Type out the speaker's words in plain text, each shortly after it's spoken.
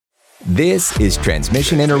This is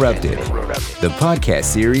Transmission Interrupted, the podcast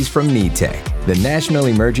series from NETech, the National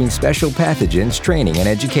Emerging Special Pathogens Training and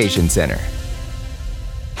Education Center.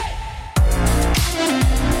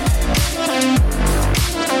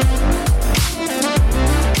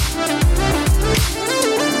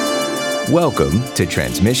 Welcome to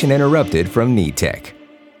Transmission Interrupted from NETech.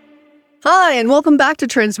 Hi, and welcome back to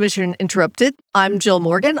Transmission Interrupted. I'm Jill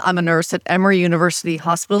Morgan. I'm a nurse at Emory University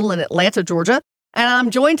Hospital in Atlanta, Georgia. And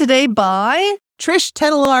I'm joined today by Trish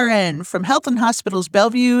Tettle, RN from Health and Hospitals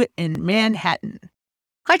Bellevue in Manhattan.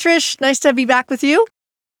 Hi, Trish. Nice to be back with you.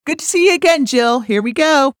 Good to see you again, Jill. Here we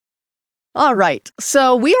go. All right.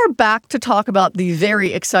 So we are back to talk about the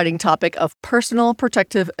very exciting topic of personal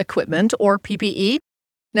protective equipment, or PPE.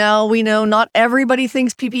 Now, we know not everybody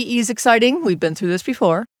thinks PPE is exciting. We've been through this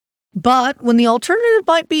before. But when the alternative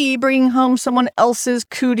might be bringing home someone else's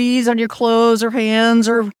cooties on your clothes or hands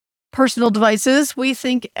or personal devices, we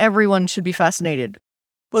think everyone should be fascinated.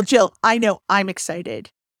 Well, Jill, I know I'm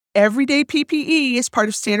excited. Everyday PPE is part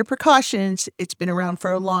of standard precautions. It's been around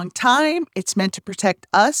for a long time. It's meant to protect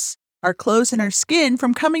us, our clothes, and our skin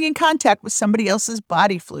from coming in contact with somebody else's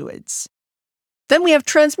body fluids. Then we have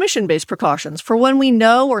transmission-based precautions for when we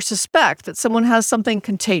know or suspect that someone has something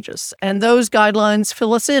contagious, and those guidelines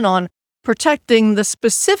fill us in on protecting the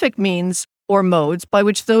specific means or modes by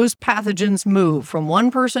which those pathogens move from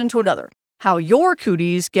one person to another, how your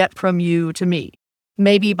cooties get from you to me.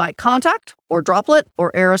 Maybe by contact or droplet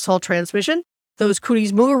or aerosol transmission, those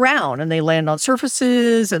cooties move around and they land on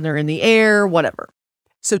surfaces and they're in the air, whatever.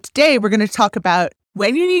 So today we're going to talk about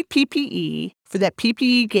when you need PPE for that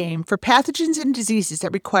PPE game for pathogens and diseases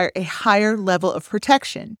that require a higher level of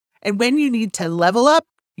protection, and when you need to level up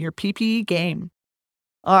your PPE game.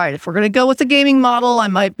 All right, if we're going to go with the gaming model, I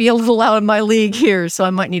might be a little out of my league here, so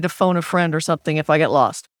I might need to phone a friend or something if I get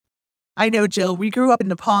lost. I know, Jill, we grew up in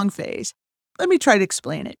the Pong phase. Let me try to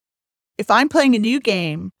explain it. If I'm playing a new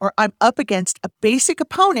game or I'm up against a basic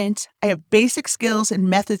opponent, I have basic skills and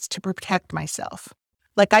methods to protect myself.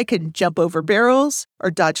 Like I can jump over barrels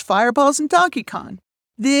or dodge fireballs in Donkey Kong.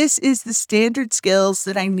 This is the standard skills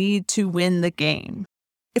that I need to win the game.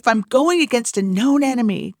 If I'm going against a known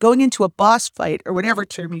enemy, going into a boss fight, or whatever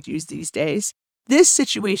term you use these days, this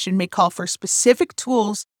situation may call for specific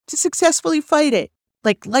tools to successfully fight it,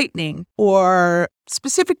 like lightning or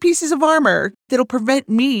specific pieces of armor that'll prevent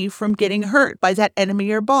me from getting hurt by that enemy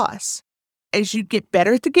or boss. As you get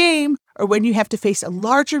better at the game, or when you have to face a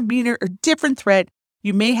larger, meaner, or different threat,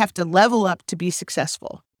 you may have to level up to be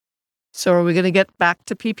successful. So are we going to get back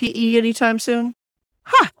to PPE anytime soon?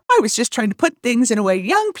 I was just trying to put things in a way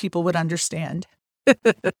young people would understand.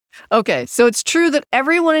 Okay, so it's true that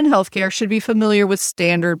everyone in healthcare should be familiar with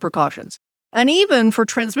standard precautions. And even for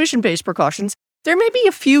transmission-based precautions, there may be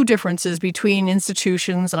a few differences between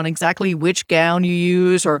institutions on exactly which gown you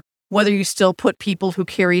use or whether you still put people who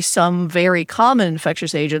carry some very common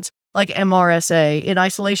infectious agents like MRSA in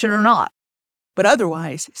isolation or not. But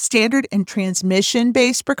otherwise, standard and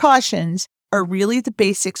transmission-based precautions are really the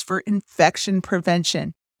basics for infection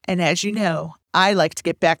prevention. And as you know, I like to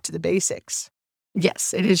get back to the basics.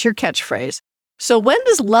 Yes, it is your catchphrase. So when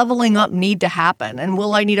does leveling up need to happen? And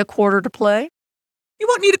will I need a quarter to play? You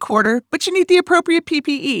won't need a quarter, but you need the appropriate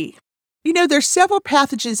PPE. You know, there's several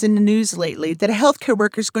pathogens in the news lately that a healthcare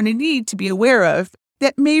worker is going to need to be aware of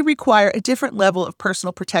that may require a different level of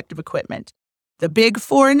personal protective equipment. The big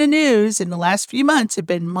four in the news in the last few months have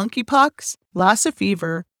been monkeypox, Lassa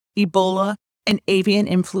fever, Ebola, and avian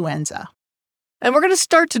influenza. And we're going to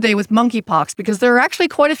start today with monkeypox because there are actually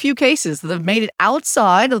quite a few cases that have made it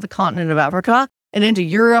outside of the continent of Africa and into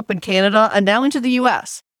Europe and Canada and now into the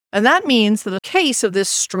U.S. And that means that a case of this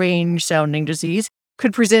strange-sounding disease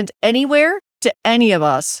could present anywhere to any of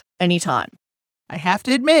us anytime. I have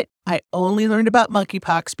to admit, I only learned about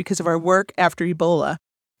monkeypox because of our work after Ebola.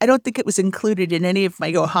 I don't think it was included in any of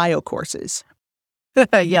my Ohio courses.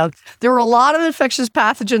 Yeah, there are a lot of infectious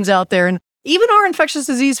pathogens out there, and even our infectious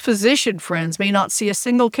disease physician friends may not see a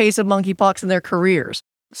single case of monkeypox in their careers.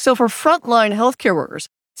 So for frontline healthcare workers,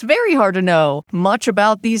 it's very hard to know much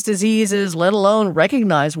about these diseases, let alone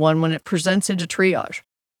recognize one when it presents into triage.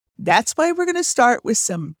 That's why we're going to start with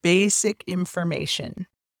some basic information.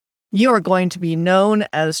 You are going to be known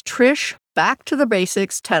as Trish Back to the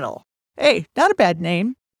Basics Tettle. Hey, not a bad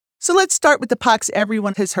name. So let's start with the pox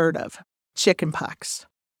everyone has heard of, chickenpox.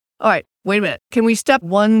 All right, wait a minute. Can we step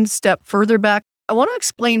one step further back? I want to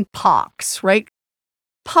explain pox, right?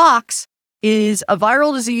 Pox is a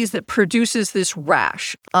viral disease that produces this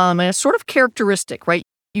rash. And it's sort of characteristic, right?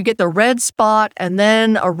 You get the red spot and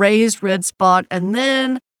then a raised red spot and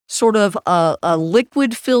then sort of a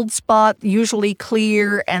liquid-filled spot, usually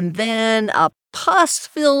clear, and then a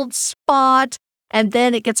pus-filled spot, and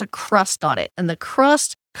then it gets a crust on it. And the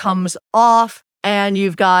crust comes off, and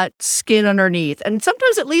you've got skin underneath. And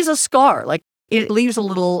sometimes it leaves a scar, like it leaves a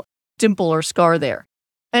little dimple or scar there.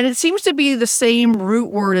 And it seems to be the same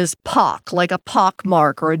root word as pock, like a pock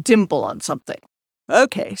mark or a dimple on something.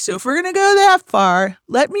 Okay, so if we're going to go that far,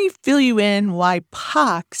 let me fill you in why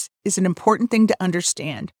pox is an important thing to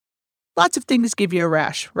understand. Lots of things give you a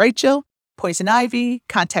rash, right, Jill? Poison ivy,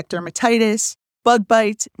 contact dermatitis, bug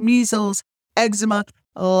bites, measles, eczema,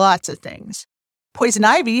 lots of things. Poison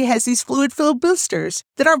ivy has these fluid-filled blisters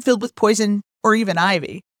that aren't filled with poison or even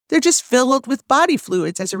ivy. They're just filled with body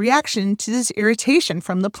fluids as a reaction to this irritation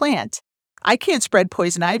from the plant. I can't spread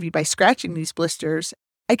poison ivy by scratching these blisters.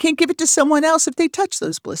 I can't give it to someone else if they touch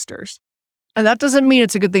those blisters. And that doesn't mean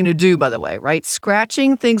it's a good thing to do, by the way, right?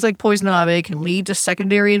 Scratching things like poison ivy can lead to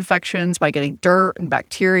secondary infections by getting dirt and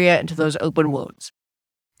bacteria into those open wounds.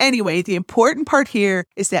 Anyway, the important part here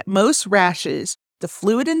is that most rashes, the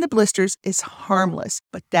fluid in the blisters is harmless,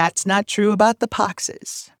 but that's not true about the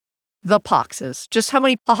poxes. The poxes. Just how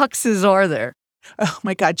many poxes are there? Oh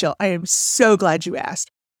my God, Jill, I am so glad you asked.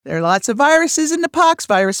 There are lots of viruses in the pox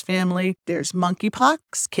virus family. There's monkeypox,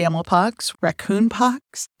 camelpox, raccoon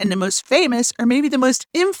pox, and the most famous, or maybe the most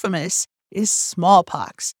infamous, is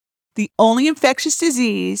smallpox, the only infectious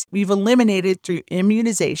disease we've eliminated through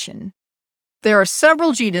immunization. There are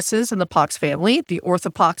several genuses in the pox family, the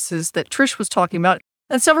orthopoxes that Trish was talking about,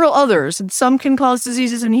 and several others, and some can cause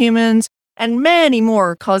diseases in humans, and many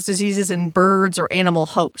more cause diseases in birds or animal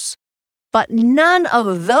hosts. But none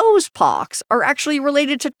of those pox are actually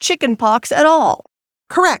related to chicken pox at all.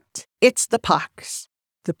 Correct. It's the pox.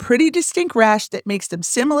 The pretty distinct rash that makes them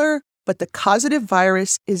similar, but the causative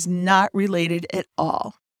virus is not related at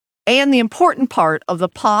all. And the important part of the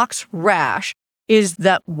pox rash is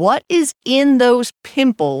that what is in those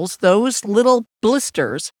pimples, those little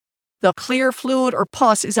blisters, the clear fluid or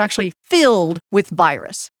pus is actually filled with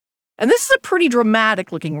virus. And this is a pretty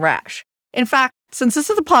dramatic looking rash. In fact, since this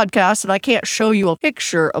is a podcast and I can't show you a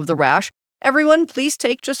picture of the rash, everyone please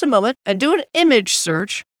take just a moment and do an image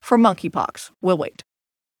search for monkeypox. We'll wait.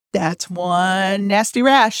 That's one nasty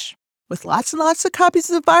rash. With lots and lots of copies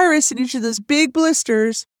of the virus in each of those big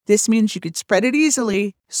blisters, this means you could spread it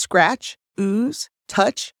easily. Scratch, ooze,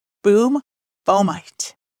 touch, boom,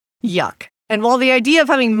 fomite. Yuck. And while the idea of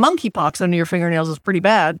having monkeypox under your fingernails is pretty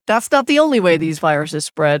bad, that's not the only way these viruses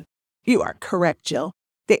spread. You are correct, Jill.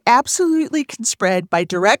 They absolutely can spread by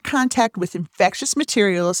direct contact with infectious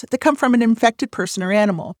materials that come from an infected person or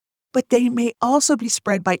animal. But they may also be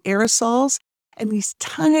spread by aerosols and these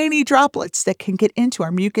tiny droplets that can get into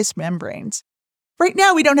our mucous membranes. Right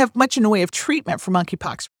now, we don't have much in the way of treatment for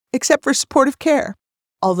monkeypox, except for supportive care.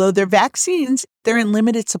 Although they're vaccines, they're in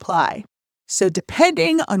limited supply. So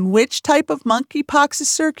depending on which type of monkeypox is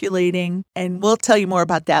circulating, and we'll tell you more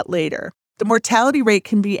about that later, the mortality rate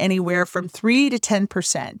can be anywhere from 3 to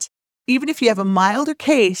 10%. Even if you have a milder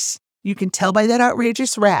case, you can tell by that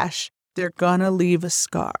outrageous rash, they're gonna leave a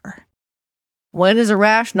scar. When is a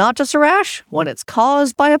rash not just a rash? When it's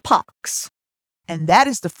caused by a pox. And that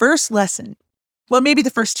is the first lesson. Well, maybe the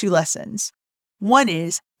first two lessons. One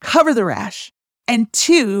is cover the rash. And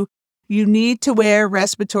two, you need to wear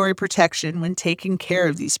respiratory protection when taking care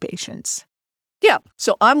of these patients. Yeah,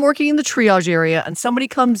 so I'm working in the triage area and somebody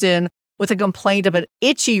comes in with a complaint of an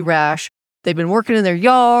itchy rash. They've been working in their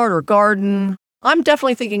yard or garden. I'm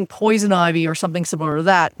definitely thinking poison ivy or something similar to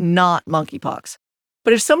that, not monkeypox.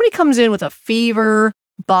 But if somebody comes in with a fever,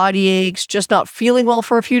 body aches, just not feeling well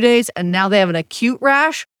for a few days, and now they have an acute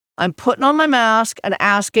rash, I'm putting on my mask and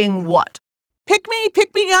asking what? Pick me,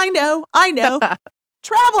 I know.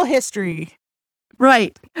 Travel history.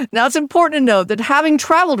 Right. Now, it's important to note that having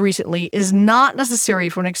traveled recently is not necessary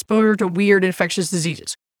for an exposure to weird infectious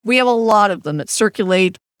diseases. We have a lot of them that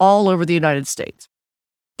circulate all over the United States.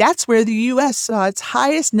 That's where the U.S. saw its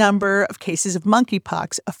highest number of cases of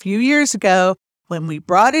monkeypox a few years ago when we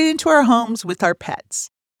brought it into our homes with our pets.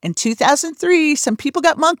 In 2003, some people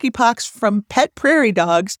got monkeypox from pet prairie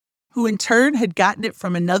dogs who in turn had gotten it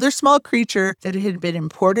from another small creature that had been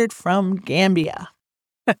imported from Gambia.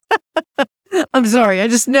 I'm sorry, I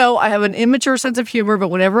just know I have an immature sense of humor, but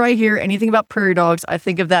whenever I hear anything about prairie dogs, I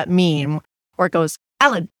think of that meme where it goes,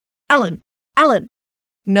 Alan, Alan, Alan.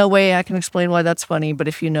 No way I can explain why that's funny, but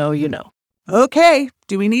if you know, you know. Okay,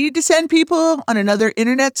 do we need to send people on another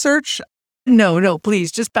internet search? No,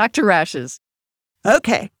 please, just back to rashes.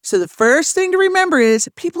 Okay, so the first thing to remember is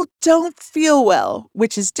people don't feel well,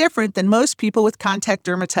 which is different than most people with contact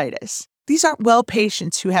dermatitis. These aren't well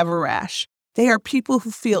patients who have a rash. They are people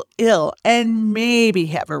who feel ill and maybe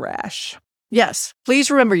have a rash. Yes,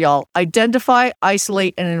 please remember, y'all, identify,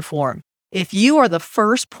 isolate, and inform. If you are the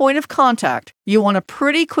first point of contact, you want to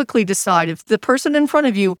pretty quickly decide if the person in front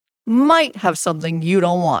of you might have something you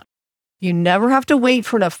don't want. You never have to wait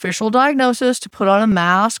for an official diagnosis to put on a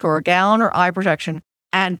mask or a gown or eye protection.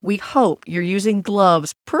 And we hope you're using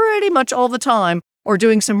gloves pretty much all the time or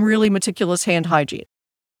doing some really meticulous hand hygiene.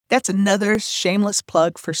 That's another shameless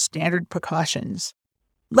plug for standard precautions.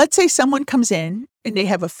 Let's say someone comes in and they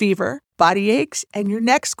have a fever, body aches, and your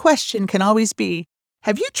next question can always be,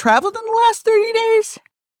 have you traveled in the last 30 days?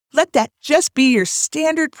 Let that just be your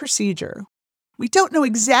standard procedure. We don't know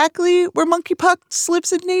exactly where monkeypox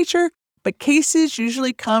lives in nature, but cases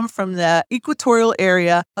usually come from the equatorial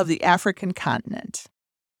area of the African continent.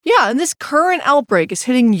 Yeah, and this current outbreak is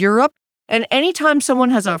hitting Europe, and anytime someone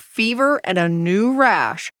has a fever and a new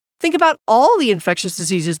rash, think about all the infectious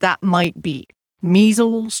diseases that might be.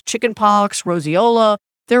 Measles, chickenpox, roseola,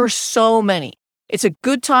 there are so many. It's a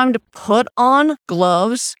good time to put on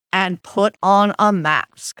gloves and put on a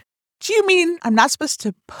mask. Do you mean I'm not supposed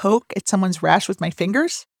to poke at someone's rash with my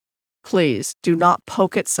fingers? Please do not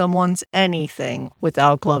poke at someone's anything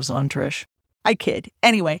without gloves on, Trish. I kid.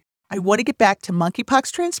 Anyway, I want to get back to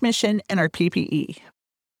monkeypox transmission and our PPE.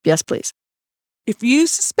 Yes, please. If you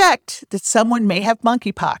suspect that someone may have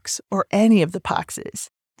monkeypox or any of the poxes,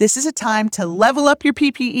 this is a time to level up your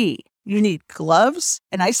PPE. You need gloves,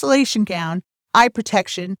 an isolation gown, eye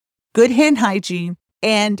protection, good hand hygiene,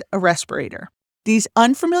 and a respirator. These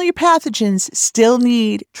unfamiliar pathogens still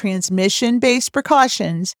need transmission-based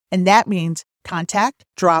precautions, and that means contact,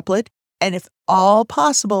 droplet, and if all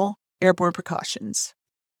possible, airborne precautions.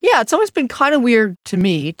 Yeah, it's always been kind of weird to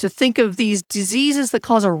me to think of these diseases that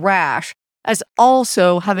cause a rash as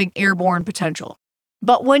also having airborne potential.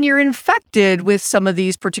 But when you're infected with some of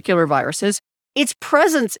these particular viruses, its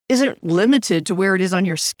presence isn't limited to where it is on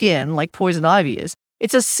your skin, like poison ivy is.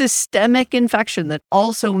 It's a systemic infection that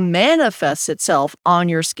also manifests itself on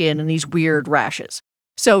your skin in these weird rashes.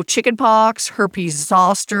 So chickenpox, herpes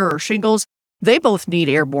zoster, or shingles, they both need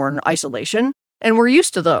airborne isolation, and we're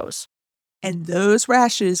used to those. And those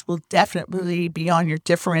rashes will definitely be on your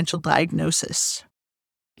differential diagnosis.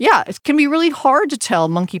 Yeah, it can be really hard to tell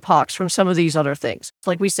monkeypox from some of these other things.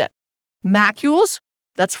 Like we said, macules,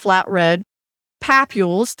 that's flat red.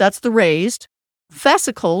 Papules, that's the raised.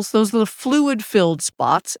 Vesicles, those are the fluid-filled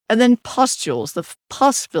spots. And then pustules, the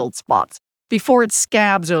pus-filled spots, before it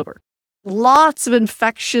scabs over. Lots of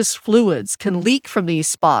infectious fluids can leak from these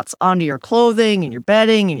spots onto your clothing and your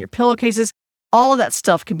bedding and your pillowcases. All of that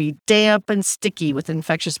stuff can be damp and sticky with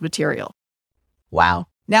infectious material. Wow.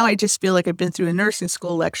 Now I just feel like I've been through a nursing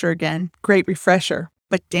school lecture again. Great refresher.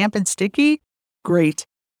 But damp and sticky? Great.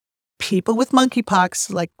 People with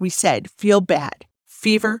monkeypox, like we said, feel bad.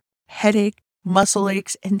 Fever, headache, muscle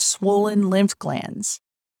aches, and swollen lymph glands.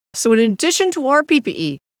 So in addition to our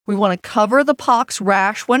PPE, we want to cover the pox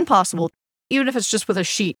rash when possible, even if it's just with a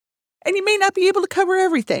sheet. And you may not be able to cover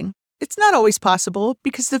everything. It's not always possible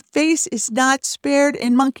because the face is not spared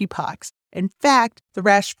in monkeypox. In fact, the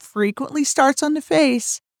rash frequently starts on the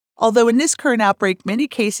face. Although in this current outbreak, many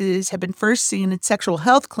cases have been first seen in sexual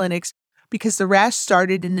health clinics because the rash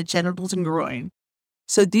started in the genitals and groin.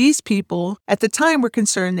 So these people, at the time, were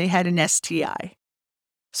concerned they had an STI.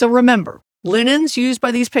 So remember, linens used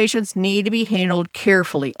by these patients need to be handled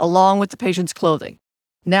carefully along with the patient's clothing.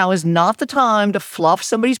 Now is not the time to fluff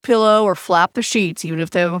somebody's pillow or flap the sheets, even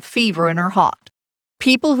if they have a fever and are hot.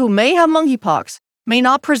 People who may have monkeypox may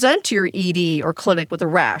not present to your ED or clinic with a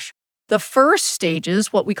rash. The first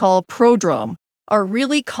stages, what we call prodrome, are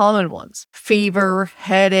really common ones. Fever,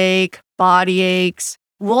 headache, body aches.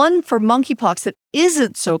 One for monkeypox that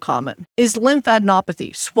isn't so common is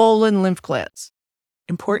lymphadenopathy, swollen lymph glands.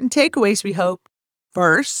 Important takeaways, we hope.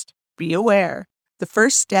 First, be aware. The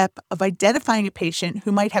first step of identifying a patient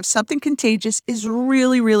who might have something contagious is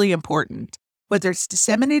really, really important. Whether it's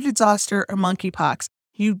disseminated zoster or monkeypox,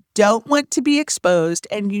 you don't want to be exposed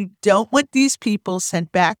and you don't want these people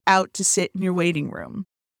sent back out to sit in your waiting room.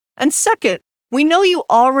 And second, we know you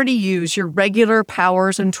already use your regular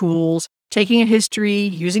powers and tools, taking a history,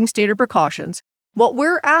 using standard precautions. What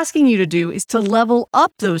we're asking you to do is to level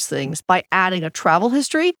up those things by adding a travel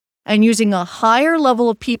history and using a higher level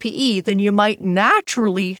of PPE than you might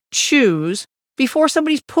naturally choose before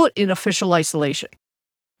somebody's put in official isolation.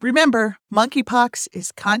 Remember, monkeypox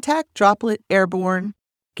is contact, droplet, airborne,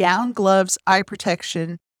 gown, gloves, eye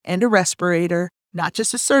protection, and a respirator, not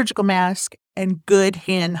just a surgical mask, and good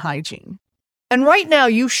hand hygiene. And right now,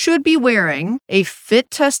 you should be wearing a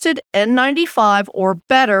fit-tested N95 or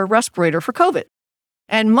better respirator for COVID.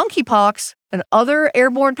 And monkeypox and other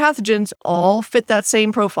airborne pathogens all fit that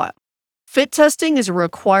same profile. Fit testing is a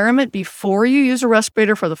requirement before you use a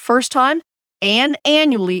respirator for the first time and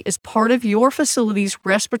annually as part of your facility's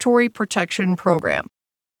respiratory protection program.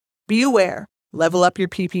 Be aware, level up your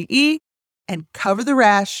PPE, and cover the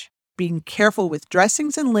rash, being careful with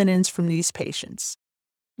dressings and linens from these patients.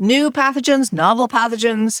 New pathogens, novel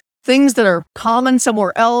pathogens, things that are common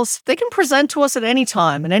somewhere else, they can present to us at any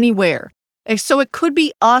time and anywhere. And so it could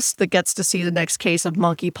be us that gets to see the next case of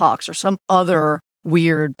monkeypox or some other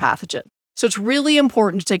weird pathogen. So it's really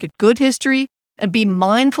important to take a good history and be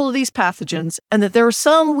mindful of these pathogens and that there are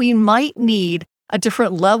some we might need a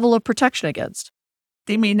different level of protection against.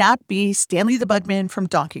 They may not be Stanley the Bugman from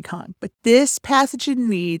Donkey Kong, but this pathogen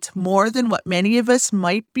needs more than what many of us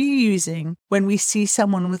might be using when we see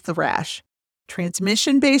someone with the rash.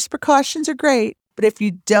 Transmission-based precautions are great, but if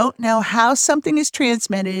you don't know how something is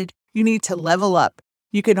transmitted, you need to level up.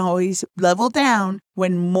 You can always level down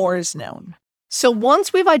when more is known. So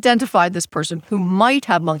once we've identified this person who might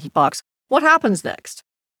have monkeypox, what happens next?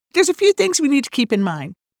 There's a few things we need to keep in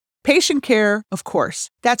mind. Patient care, of course,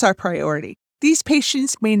 that's our priority. These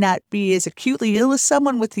patients may not be as acutely ill as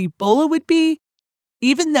someone with Ebola would be.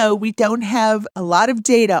 Even though we don't have a lot of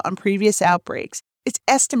data on previous outbreaks, it's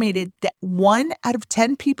estimated that 1 out of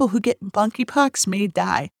 10 people who get monkeypox may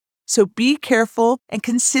die. So be careful and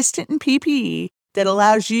consistent in PPE that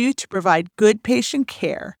allows you to provide good patient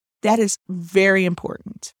care. That is very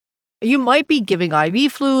important. You might be giving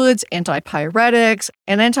IV fluids, antipyretics,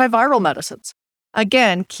 and antiviral medicines.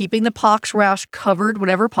 Again, keeping the pox rash covered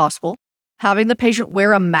whenever possible, having the patient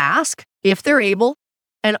wear a mask if they're able,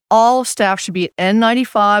 and all staff should be at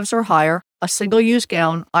N95s or higher, a single-use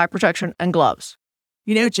gown, eye protection, and gloves.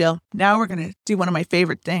 You know, Jill, now we're going to do one of my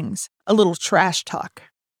favorite things, a little trash talk.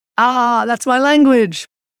 Ah, that's my language.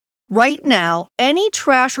 Right now, any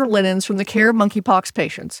trash or linens from the care of monkeypox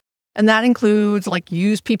patients, and that includes like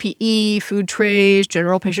used PPE, food trays,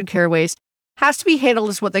 general patient care waste, has to be handled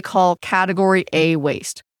as what they call Category A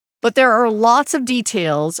waste. But there are lots of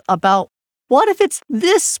details about what if it's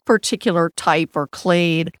this particular type or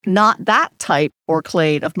clade, not that type or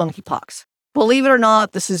clade of monkeypox. Believe it or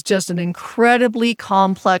not, this is just an incredibly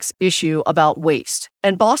complex issue about waste.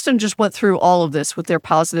 And Boston just went through all of this with their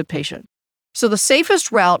positive patient. So the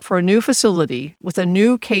safest route for a new facility with a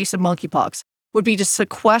new case of monkeypox would be to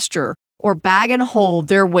sequester or bag and hold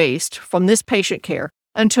their waste from this patient care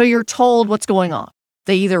until you're told what's going on.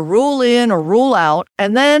 They either rule in or rule out,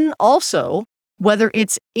 and then also whether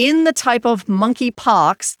it's in the type of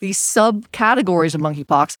monkeypox, these subcategories of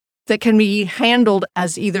monkeypox, that can be handled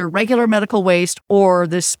as either regular medical waste or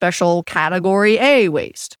this special Category A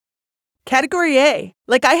waste. Category A.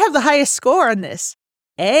 Like I have the highest score on this.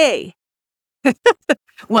 A.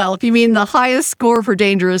 Well, if you mean the highest score for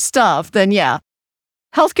dangerous stuff, then yeah.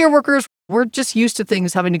 Healthcare workers, we're just used to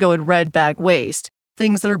things having to go in red bag waste,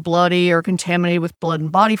 things that are bloody or contaminated with blood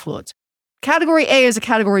and body fluids. Category A is a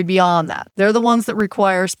category beyond that. They're the ones that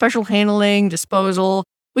require special handling, disposal.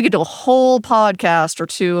 We could do a whole podcast or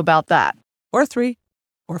two about that. Or 3.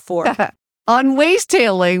 Or 4. On waste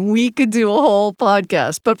handling, we could do a whole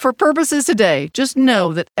podcast. But for purposes today, just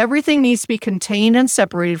know that everything needs to be contained and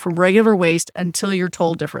separated from regular waste until you're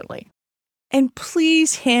told differently. And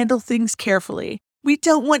please handle things carefully. We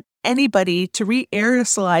don't want anybody to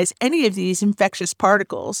re-aerosolize any of these infectious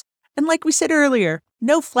particles. And like we said earlier,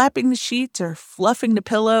 no flapping the sheets or fluffing the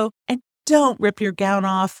pillow. And don't rip your gown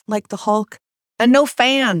off like the Hulk. And no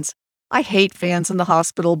fans. I hate fans in the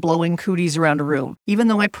hospital blowing cooties around a room, even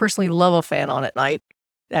though I personally love a fan on at night.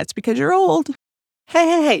 That's because you're old.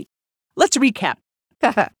 Hey. Let's recap.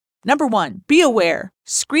 Number 1, be aware.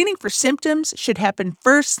 Screening for symptoms should happen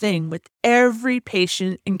first thing with every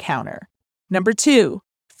patient encounter. Number 2,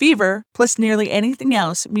 fever plus nearly anything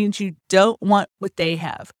else means you don't want what they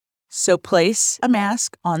have. So place a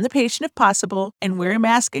mask on the patient if possible and wear a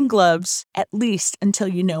mask and gloves at least until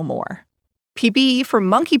you know more. PPE for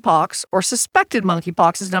monkeypox or suspected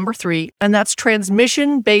monkeypox is number 3, and that's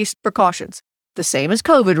transmission-based precautions. The same as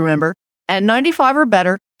COVID, remember. N95 or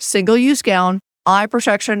better, single-use gown, eye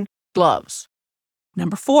protection, gloves.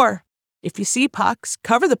 Number 4, if you see pox,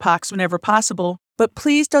 cover the pox whenever possible, but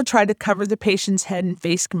please don't try to cover the patient's head and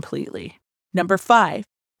face completely. Number 5,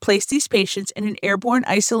 place these patients in an airborne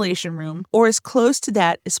isolation room or as close to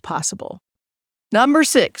that as possible. Number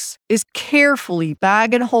 6 is carefully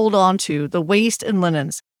bag and hold on to the waste and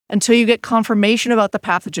linens until you get confirmation about the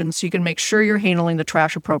pathogen so you can make sure you're handling the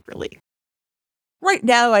trash appropriately. Right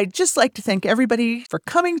now, I'd just like to thank everybody for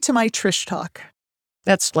coming to my Trish Talk.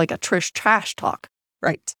 That's like a Trish trash talk.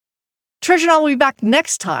 Right. Trish and I will be back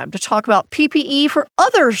next time to talk about PPE for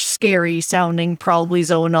other scary-sounding, probably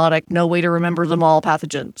zoonotic, no way to remember them all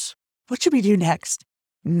pathogens. What should we do next?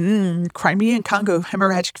 Crimean Congo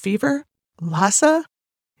hemorrhagic fever? Lassa?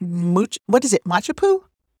 What is it, Machupo?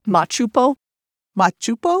 Machupo?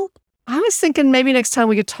 Machupo? I was thinking maybe next time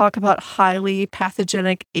we could talk about highly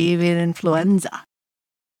pathogenic avian influenza.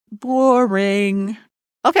 Boring.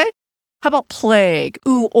 Okay. How about plague?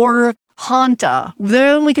 Or Hanta.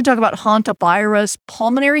 Then we can talk about hantavirus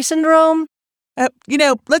pulmonary syndrome.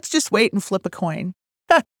 Let's just wait and flip a coin.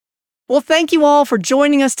 Well, thank you all for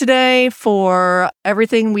joining us today for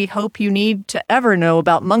everything we hope you need to ever know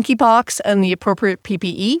about monkeypox and the appropriate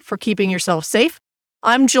PPE for keeping yourself safe.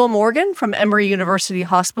 I'm Jill Morgan from Emory University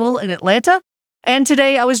Hospital in Atlanta. And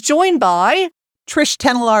today I was joined by Trish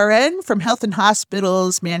Tennell RN from Health and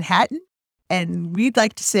Hospitals Manhattan. And we'd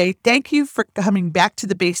like to say thank you for coming back to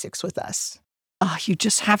the basics with us. You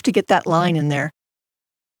just have to get that line in there.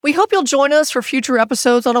 We hope you'll join us for future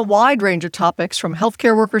episodes on a wide range of topics, from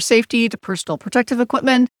healthcare worker safety to personal protective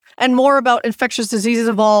equipment, and more about infectious diseases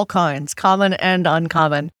of all kinds, common and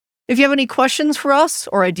uncommon. If you have any questions for us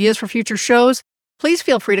or ideas for future shows, please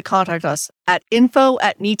feel free to contact us at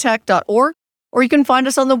info@netec.org, or you can find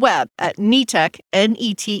us on the web at netec,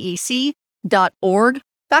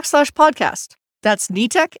 netec.org/podcast. That's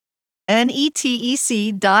netec,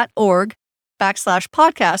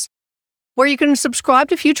 netec.org/podcast, where you can subscribe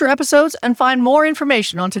to future episodes and find more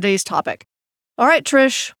information on today's topic. All right,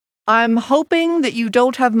 Trish, I'm hoping that you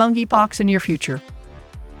don't have monkeypox in your future.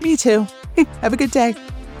 Me too. Have a good day.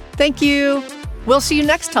 Thank you. We'll see you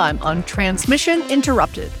next time on Transmission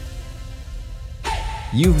Interrupted.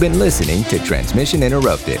 You've been listening to Transmission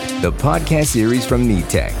Interrupted, the podcast series from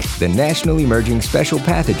NETEC, the National Emerging Special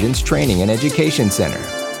Pathogens Training and Education Center.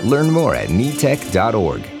 Learn more at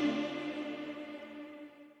netec.org.